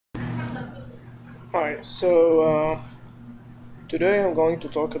Hi, so today I'm going to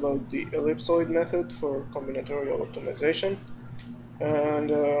talk about the ellipsoid method for combinatorial optimization.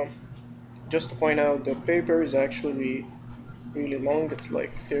 And just to point out, the paper is actually really long, it's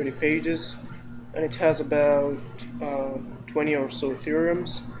like 30 pages, and it has about 20 or so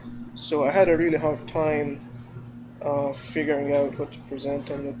theorems. So I had a really hard time figuring out what to present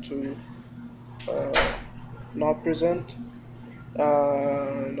and what to uh, not present.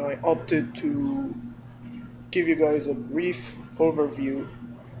 And I opted to give you guys a brief overview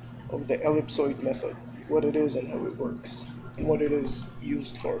of the ellipsoid method, what it is and how it works, and what it is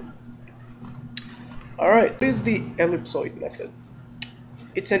used for. Alright, what is the ellipsoid method?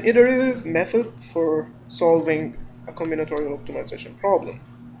 It's an iterative method for solving a combinatorial optimization problem.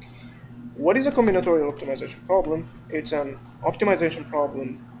 What is a combinatorial optimization problem? It's an optimization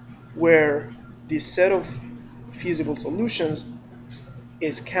problem where the set of feasible solutions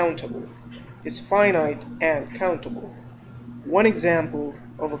is countable, is finite and countable. One example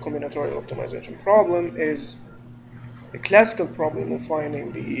of a combinatorial optimization problem is the classical problem of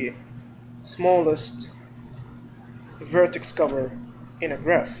finding the smallest vertex cover in a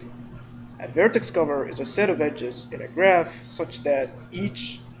graph. A vertex cover is a set of edges in a graph such that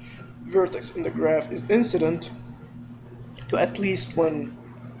each vertex in the graph is incident to at least one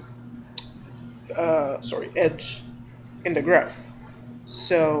edge in the graph.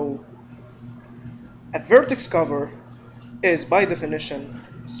 So a vertex cover is by definition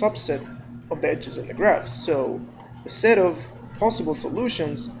a subset of the edges in the graph. So the set of possible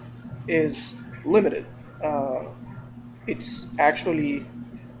solutions is limited. It's actually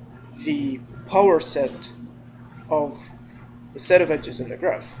the power set of the set of edges in the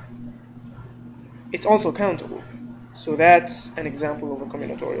graph. It's also countable. So that's an example of a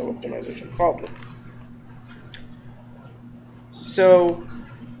combinatorial optimization problem. So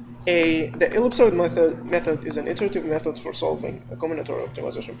the ellipsoid method is an iterative method for solving a combinatorial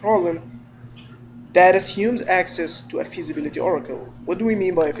optimization problem that assumes access to a feasibility oracle. What do we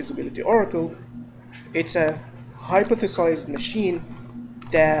mean by a feasibility oracle? It's a hypothesized machine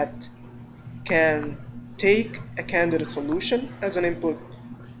that can take a candidate solution as an input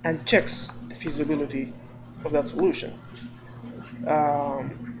and checks the feasibility of that solution.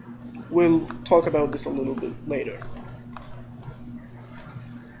 We'll talk about this a little bit later.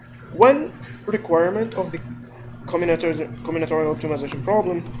 One requirement of the combinatorial optimization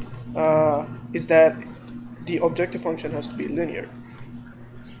problem is that the objective function has to be linear.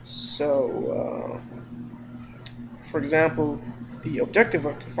 So, for example, the objective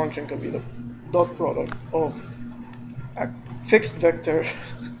function can be the dot product of a fixed vector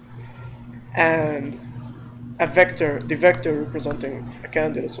and a vector, the vector representing a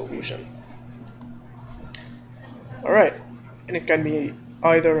candidate solution. All right, and it can be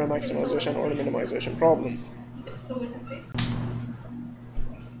either a maximization or a minimization problem.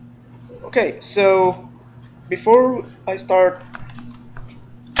 Okay, so before I start,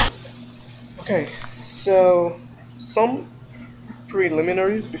 some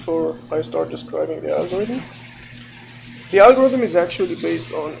preliminaries before I start describing the algorithm. The algorithm is actually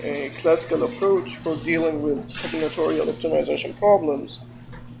based on a classical approach for dealing with combinatorial optimization problems,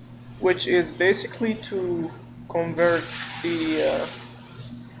 which is basically to convert the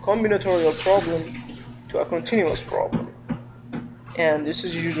combinatorial problem to a continuous problem. And this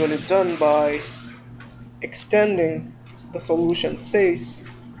is usually done by extending the solution space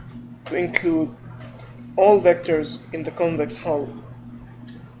to include all vectors in the convex hull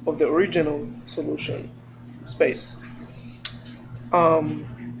of the original solution space.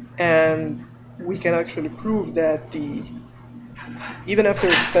 And we can actually prove that even after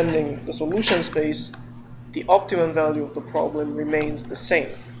extending the solution space, the optimum value of the problem remains the same.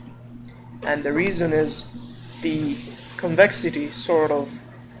 And the reason is the convexity of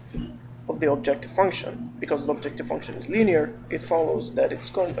the objective function. Because the objective function is linear, it follows that it's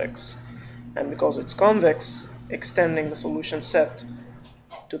convex. And because it's convex, extending the solution set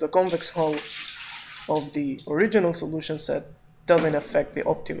to the convex hull of the original solution set doesn't affect the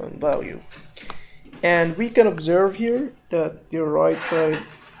optimum value. And we can observe here that the right side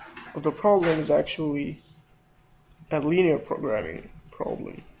of the problem is actually a linear programming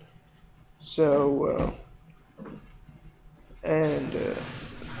problem. So,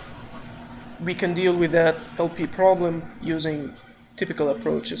 we can deal with that LP problem using typical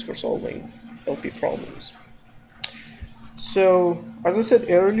approaches for solving LP problems. So, as I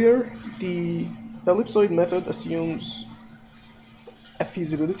said earlier, the ellipsoid method assumes a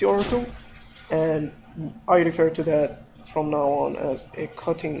feasibility oracle, and I refer to that from now on as a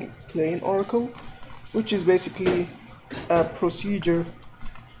cutting plane oracle, which is basically a procedure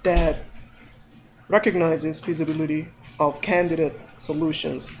that recognizes feasibility of candidate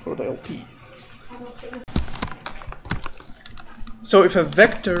solutions for the LP. So if a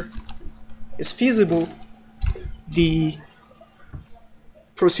vector is feasible, the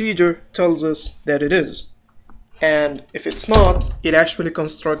procedure tells us that it is. And if it's not, it actually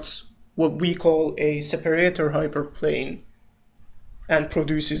constructs what we call a separator hyperplane and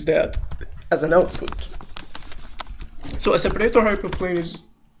produces that as an output. So a separator hyperplane is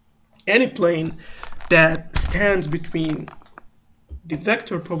any plane that stands between the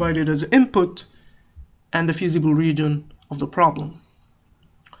vector provided as input and the feasible region of the problem.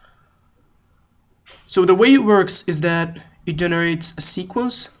 So the way it works is that it generates a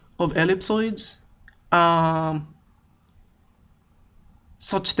sequence of ellipsoids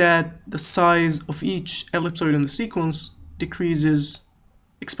such that the size of each ellipsoid in the sequence decreases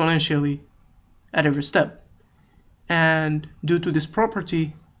exponentially at every step. And due to this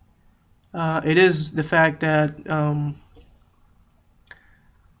property, it is the fact that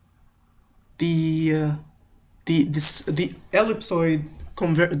the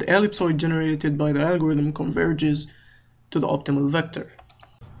ellipsoid generated by the algorithm converges to the optimal vector.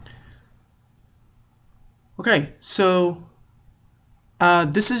 Okay, so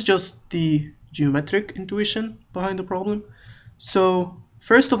this is just the geometric intuition behind the problem. So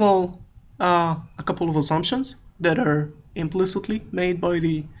first of all, a couple of assumptions that are implicitly made by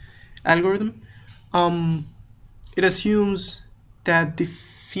the algorithm. It assumes that the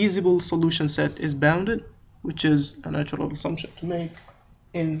feasible solution set is bounded, which is a natural assumption to make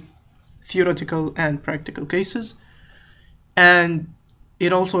in theoretical and practical cases. And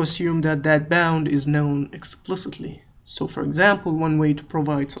it also assumed that that bound is known explicitly. So for example, one way to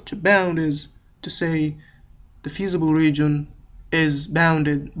provide such a bound is to say the feasible region is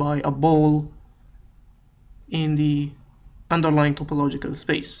bounded by a ball in the underlying topological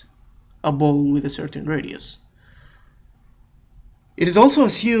space, a ball with a certain radius. It is also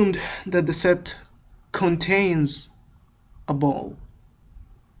assumed that the set contains a ball,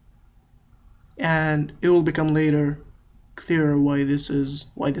 and it will become later clearer why this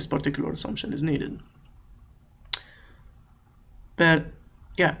particular assumption is needed. But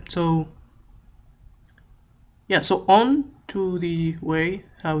so on to the way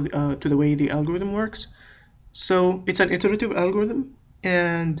the algorithm works. So it's an iterative algorithm,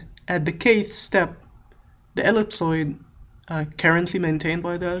 and at the kth step, the ellipsoid currently maintained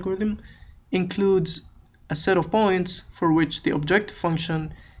by the algorithm includes a set of points for which the objective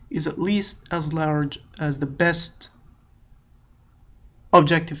function is at least as large as the best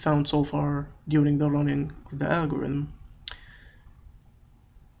objective found so far during the running of the algorithm.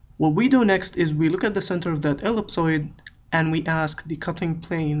 What we do next is we look at the center of that ellipsoid and we ask the cutting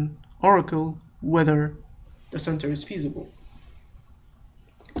plane oracle whether the center is feasible.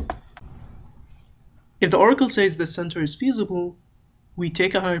 If the oracle says the center is feasible, we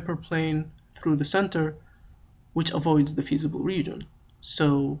take a hyperplane through the center which avoids the feasible region.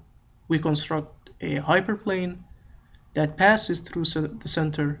 So we construct a hyperplane that passes through the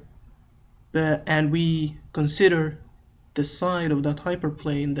center, and we consider the side of that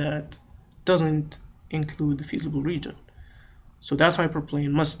hyperplane that doesn't include the feasible region. So that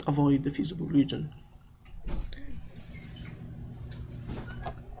hyperplane must avoid the feasible region.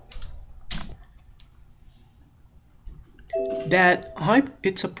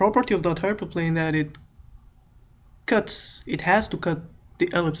 It's a property of that hyperplane that it has to cut the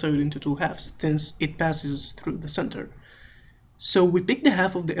ellipsoid into two halves since it passes through the center. So we pick the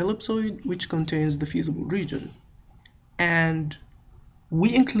half of the ellipsoid which contains the feasible region, and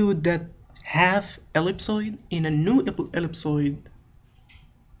we include that half ellipsoid in a new ellipsoid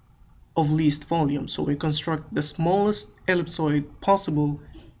of least volume. So we construct the smallest ellipsoid possible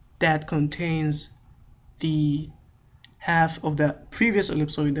that contains the half of that previous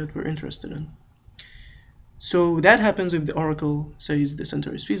ellipsoid that we're interested in. So that happens if the oracle says the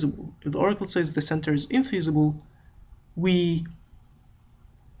center is feasible. If the oracle says the center is infeasible, we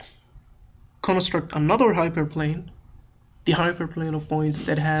construct another hyperplane, the hyperplane of points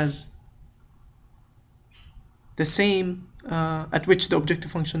that has the same, at which the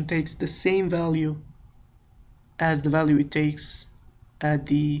objective function takes the same value as the value it takes at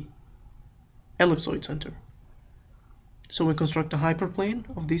the ellipsoid center. So we construct a hyperplane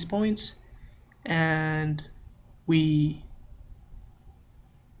of these points, and we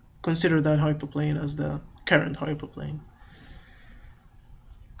consider that hyperplane as the current hyperplane.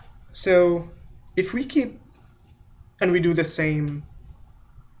 So if we keep, and we do the same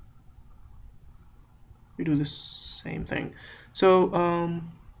thing. So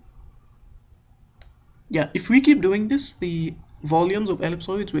if we keep doing this, the volumes of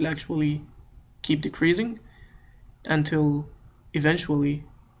ellipsoids will actually keep decreasing until eventually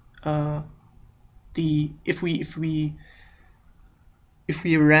if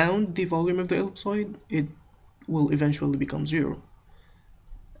we round the volume of the ellipsoid, it will eventually become 0.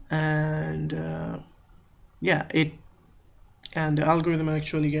 And and the algorithm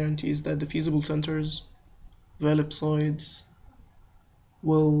actually guarantees that the feasible centers of ellipsoids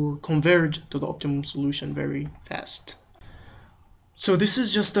will converge to the optimum solution very fast. So this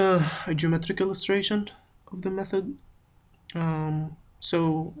is just a geometric illustration of the method.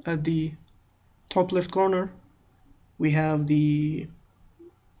 So at the top left corner, we have the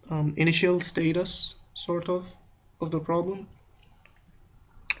initial status sort of the problem.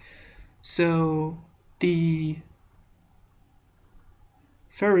 So the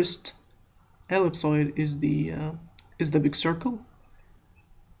first ellipsoid is the big circle.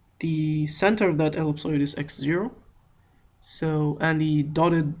 The center of that ellipsoid is x0. So, and the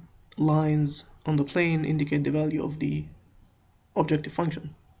dotted lines on the plane indicate the value of the objective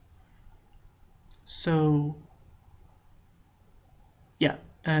function. So yeah,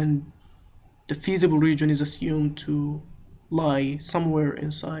 and the feasible region is assumed to lie somewhere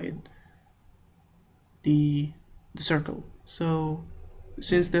inside the circle. So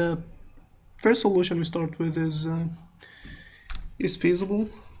since the first solution we start with is feasible,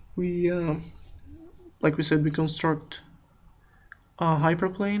 we like we said, we construct a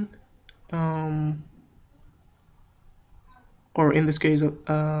hyperplane, or in this case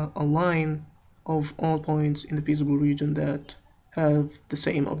a line of all points in the feasible region that have the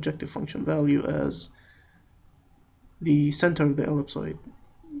same objective function value as the center of the ellipsoid.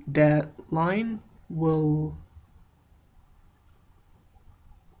 That line will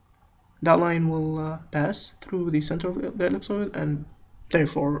pass through the center of the ellipsoid, and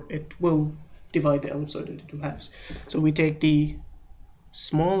therefore it will divide the ellipsoid into two halves. So we take the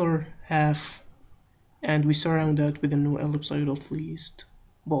smaller half and we surround that with a new ellipsoid of least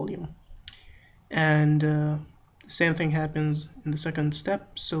volume. And same thing happens in the second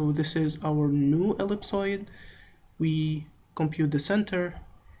step. So this is our new ellipsoid. We compute the center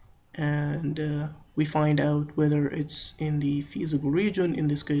and we find out whether it's in the feasible region. In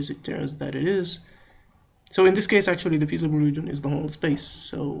this case, it turns that it is. So in this case, actually, the feasible region is the whole space.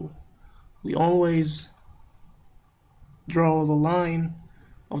 So we always draw the line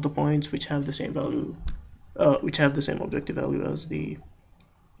of the points which have the same value, which have the same objective value as the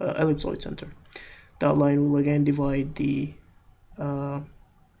ellipsoid center. That line will again divide the current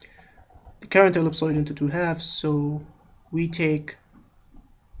ellipsoid into two halves. So we take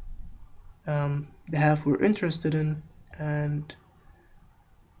the half we're interested in and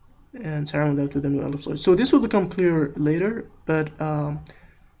surround that with a new ellipsoid. So this will become clear later, but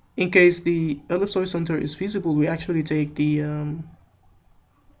in case the ellipsoid center is feasible, we actually take the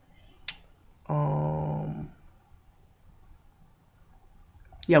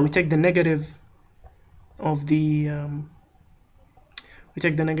we take the negative of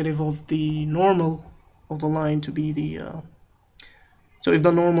the normal of the line to be the so if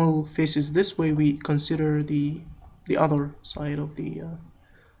the normal faces this way, we consider the other side of the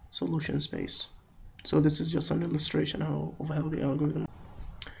solution space. So this is just an illustration of how the algorithm.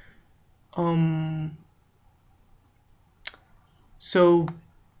 So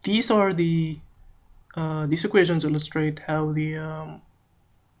these are these equations illustrate how the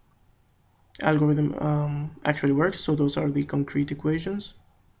algorithm actually works. So those are the concrete equations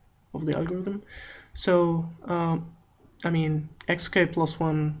of the algorithm. So I mean, xk plus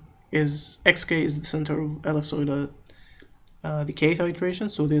 1 is xk is the center of ellipsoid at the kth iteration.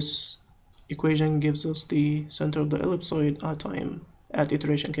 So this equation gives us the center of the ellipsoid at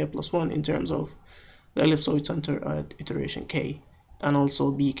iteration k plus 1 in terms of the ellipsoid center at iteration k, and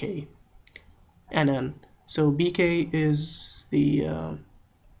also bk and n. So bk is the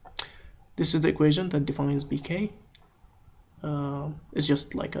this is the equation that defines bk. It's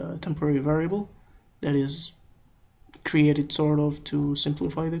just like a temporary variable that is created sort of to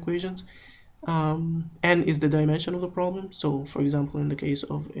simplify the equations. N is the dimension of the problem. So for example, in the case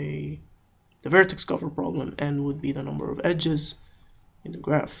of the vertex cover problem, n would be the number of edges in the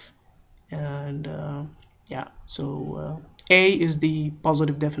graph. And so A is the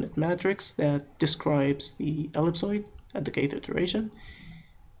positive definite matrix that describes the ellipsoid at the kth iteration,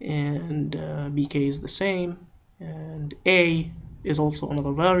 and bk is the same, and A is also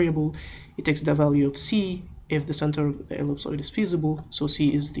another variable. It takes the value of c if the center of the ellipsoid is feasible. So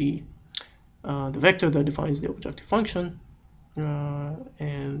c is the vector that defines the objective function,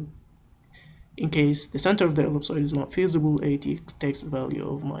 and in case the center of the ellipsoid is not feasible, A takes the value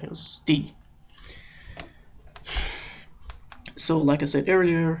of minus d. So like I said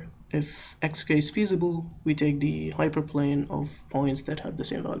earlier, if xk is feasible, we take the hyperplane of points that have the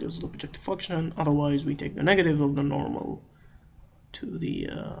same values as the projective function. Otherwise, we take the negative of the normal to the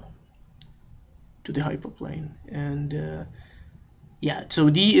hyperplane. And yeah, so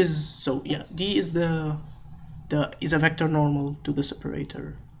D is the is a vector normal to the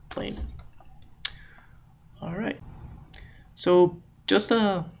separator plane. All right. So just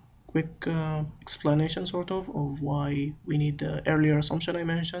a quick explanation sort of why we need the earlier assumption I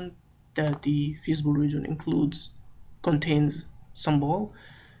mentioned, that the feasible region contains some ball.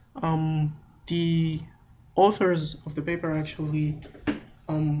 The authors of the paper actually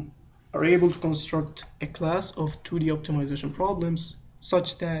are able to construct a class of 2D optimization problems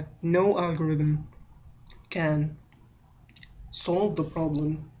such that no algorithm can solve the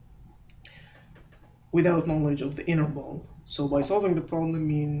problem without knowledge of the inner ball. So by solving the problem,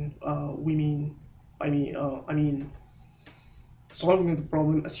 I mean solving the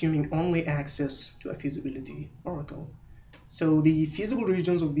problem assuming only access to a feasibility oracle. So the feasible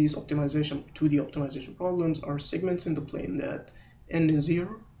regions of these 2D optimization problems are segments in the plane that end in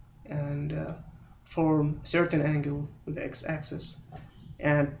 0 and form a certain angle with the x-axis.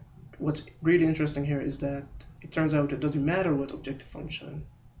 And what's really interesting here is that it turns out it doesn't matter what objective function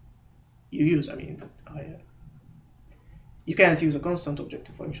you use. I mean, you can't use a constant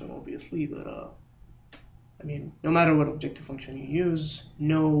objective function, obviously, but I mean, no matter what objective function you use,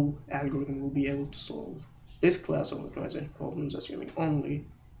 no algorithm will be able to solve this class of optimization problems assuming only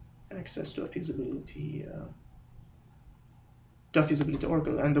access to a feasibility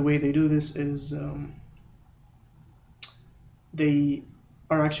oracle. And the way they do this is they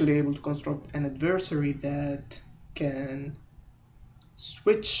are actually able to construct an adversary that can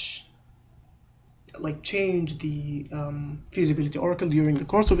change the feasibility oracle during the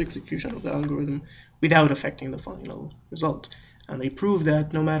course of execution of the algorithm without affecting the final result. And they prove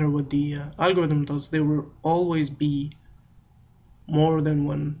that no matter what the algorithm does, there will always be more than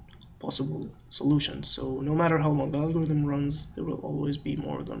one possible solution. So no matter how long the algorithm runs, there will always be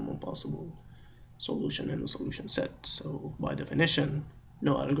more than one possible solution in the solution set. So by definition,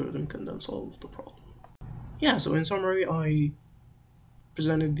 no algorithm can then solve the problem. Yeah, so in summary, I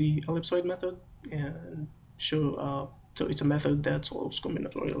presented the ellipsoid method and so it's a method that solves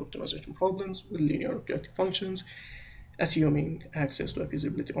combinatorial optimization problems with linear objective functions, assuming access to a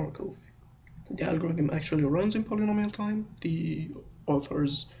feasibility oracle. The algorithm actually runs in polynomial time. The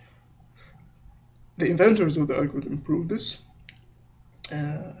inventors of the algorithm proved this.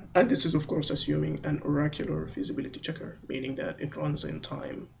 And this is of course assuming an oracular feasibility checker, meaning that it runs in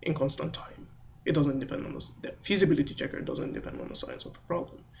constant time. It doesn't depend on the feasibility checker doesn't depend on the size of the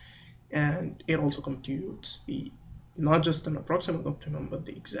problem. And it also computes not just an approximate optimum, but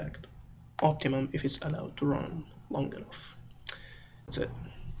the exact optimum if it's allowed to run long enough. That's it.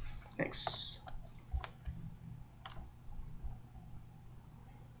 Thanks.